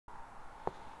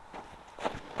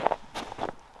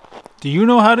Do you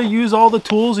know how to use all the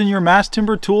tools in your mass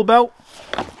timber tool belt?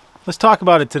 Let's talk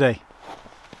about it today.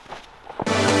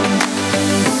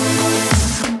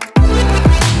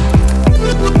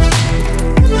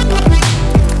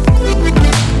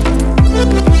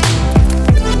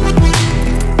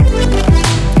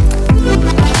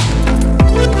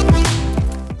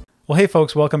 Well, hey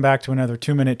folks, welcome back to another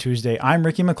 2-Minute Tuesday. I'm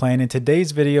Ricky McLean, and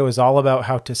today's video is all about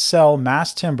how to sell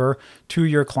mass timber to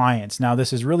your clients. Now,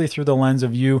 this is really through the lens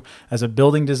of you as a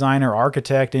building designer,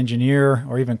 architect, engineer,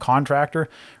 or even contractor,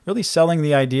 really selling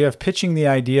the idea of pitching the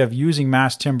idea of using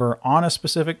mass timber on a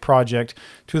specific project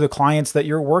to the clients that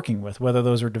you're working with, whether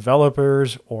those are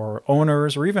developers or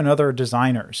owners or even other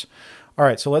designers. All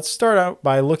right, so let's start out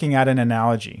by looking at an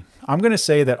analogy. I'm going to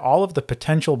say that all of the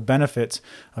potential benefits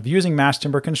of using mass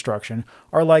timber construction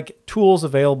are like tools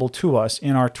available to us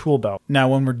in our tool belt. Now,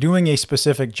 when we're doing a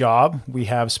specific job, we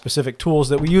have specific tools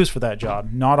that we use for that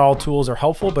job. Not all tools are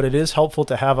helpful, but it is helpful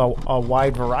to have a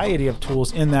wide variety of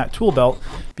tools in that tool belt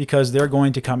because they're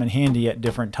going to come in handy at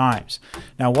different times.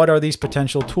 Now, what are these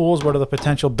potential tools? What are the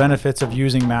potential benefits of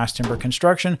using mass timber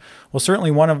construction? Well,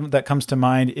 certainly one of them that comes to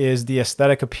mind is the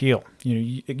aesthetic appeal.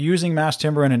 Using mass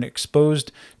timber in an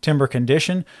exposed timber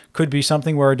condition could be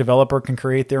something where a developer can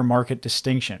create their market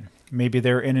distinction. Maybe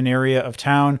they're in an area of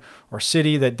town or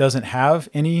city that doesn't have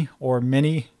any or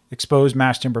many exposed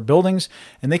mass timber buildings,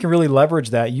 and they can really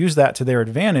leverage that, use that to their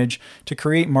advantage to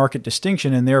create market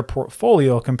distinction in their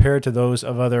portfolio compared to those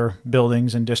of other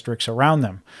buildings and districts around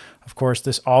them. Of course,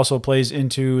 this also plays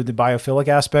into the biophilic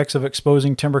aspects of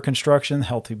exposing timber construction,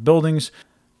 healthy buildings.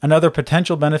 Another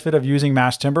potential benefit of using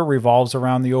mass timber revolves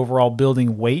around the overall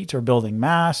building weight or building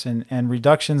mass and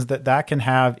reductions that can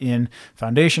have in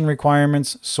foundation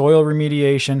requirements, soil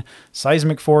remediation,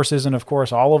 seismic forces, and of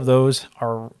course, all of those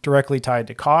are directly tied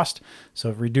to cost.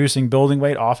 So reducing building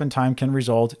weight oftentimes can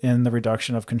result in the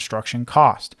reduction of construction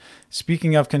cost.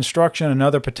 Speaking of construction,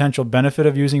 another potential benefit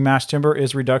of using mass timber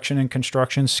is reduction in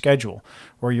construction schedule,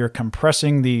 where you're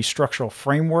compressing the structural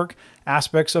framework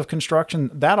aspects of construction.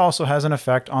 That also has an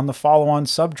effect on the follow-on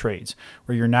subtrades,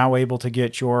 where you're now able to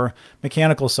get your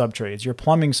mechanical subtrades, your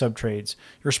plumbing subtrades,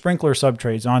 your sprinkler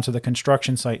subtrades onto the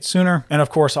construction site sooner. And of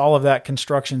course, all of that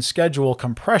construction schedule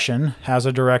compression has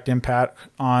a direct impact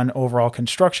on overall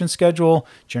construction schedule,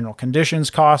 general conditions,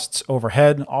 costs,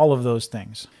 overhead, all of those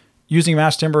things. Using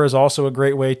mass timber is also a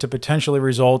great way to potentially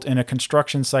result in a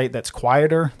construction site that's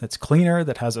quieter, that's cleaner,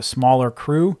 that has a smaller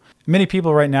crew. Many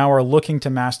people right now are looking to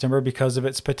mass timber because of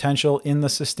its potential in the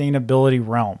sustainability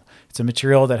realm. It's a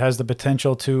material that has the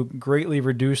potential to greatly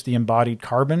reduce the embodied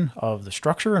carbon of the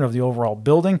structure and of the overall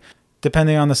building.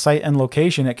 Depending on the site and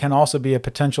location, it can also be a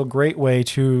potential great way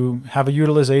to have a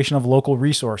utilization of local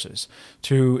resources,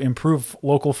 to improve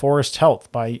local forest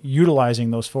health by utilizing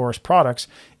those forest products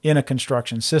in a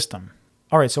construction system.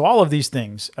 All right, so all of these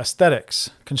things,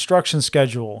 aesthetics, construction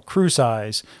schedule, crew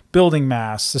size, building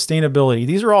mass, sustainability,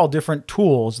 these are all different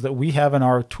tools that we have in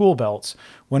our tool belts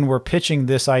when we're pitching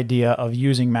this idea of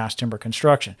using mass timber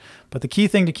construction. But the key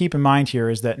thing to keep in mind here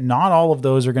is that not all of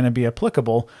those are going to be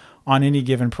applicable on any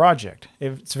given project.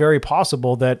 It's very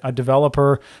possible that a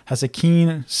developer has a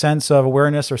keen sense of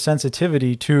awareness or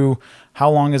sensitivity to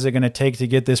how long is it going to take to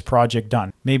get this project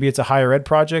done. Maybe it's a higher ed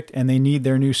project and they need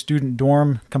their new student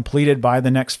dorm completed by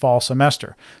the next fall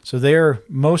semester. So their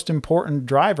most important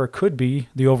driver could be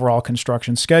the overall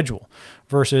construction schedule,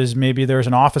 versus maybe there's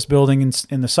an office building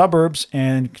in the suburbs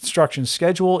and construction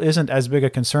schedule isn't as big a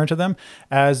concern to them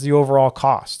as the overall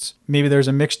costs. Maybe there's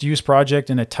a mixed use project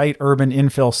in a tight urban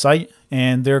infill site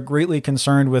and they're greatly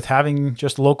concerned with having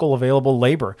just local available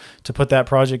labor to put that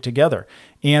project together,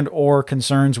 and or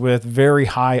concerns with very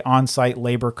high on-site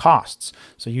labor costs.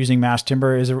 So using mass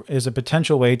timber is a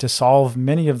potential way to solve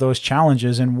many of those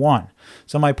challenges in one.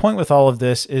 So my point with all of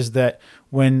this is that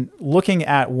when looking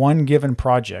at one given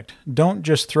project, don't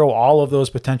just throw all of those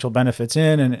potential benefits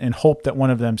in and hope that one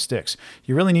of them sticks.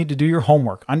 You really need to do your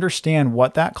homework, understand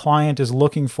what that client is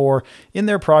looking for in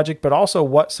their project, but also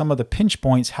what some of the pinch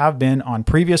points have been on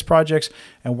previous projects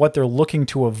and what they're looking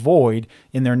to avoid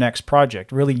in their next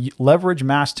project. Really leverage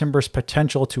mass timber's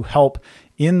potential to help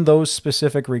in those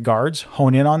specific regards,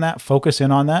 hone in on that, focus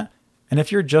in on that. And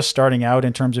if you're just starting out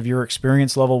in terms of your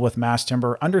experience level with mass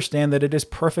timber, understand that it is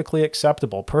perfectly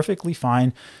acceptable, perfectly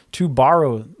fine to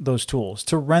borrow those tools,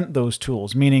 to rent those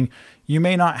tools, meaning you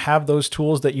may not have those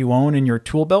tools that you own in your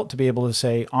tool belt to be able to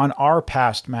say, on our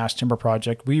past mass timber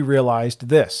project, we realized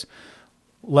this.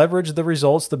 Leverage the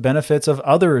results, the benefits of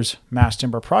others' mass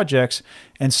timber projects,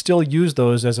 and still use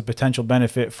those as a potential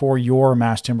benefit for your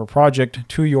mass timber project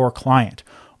to your client.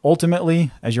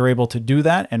 Ultimately, as you're able to do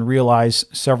that and realize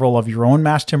several of your own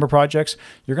mass timber projects,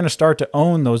 you're going to start to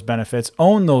own those benefits,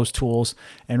 own those tools,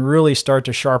 and really start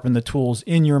to sharpen the tools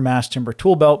in your mass timber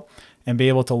tool belt and be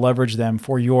able to leverage them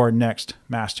for your next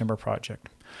mass timber project.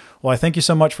 Well, I thank you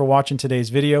so much for watching today's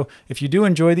video. If you do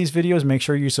enjoy these videos, make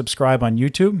sure you subscribe on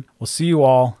YouTube. We'll see you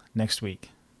all next week.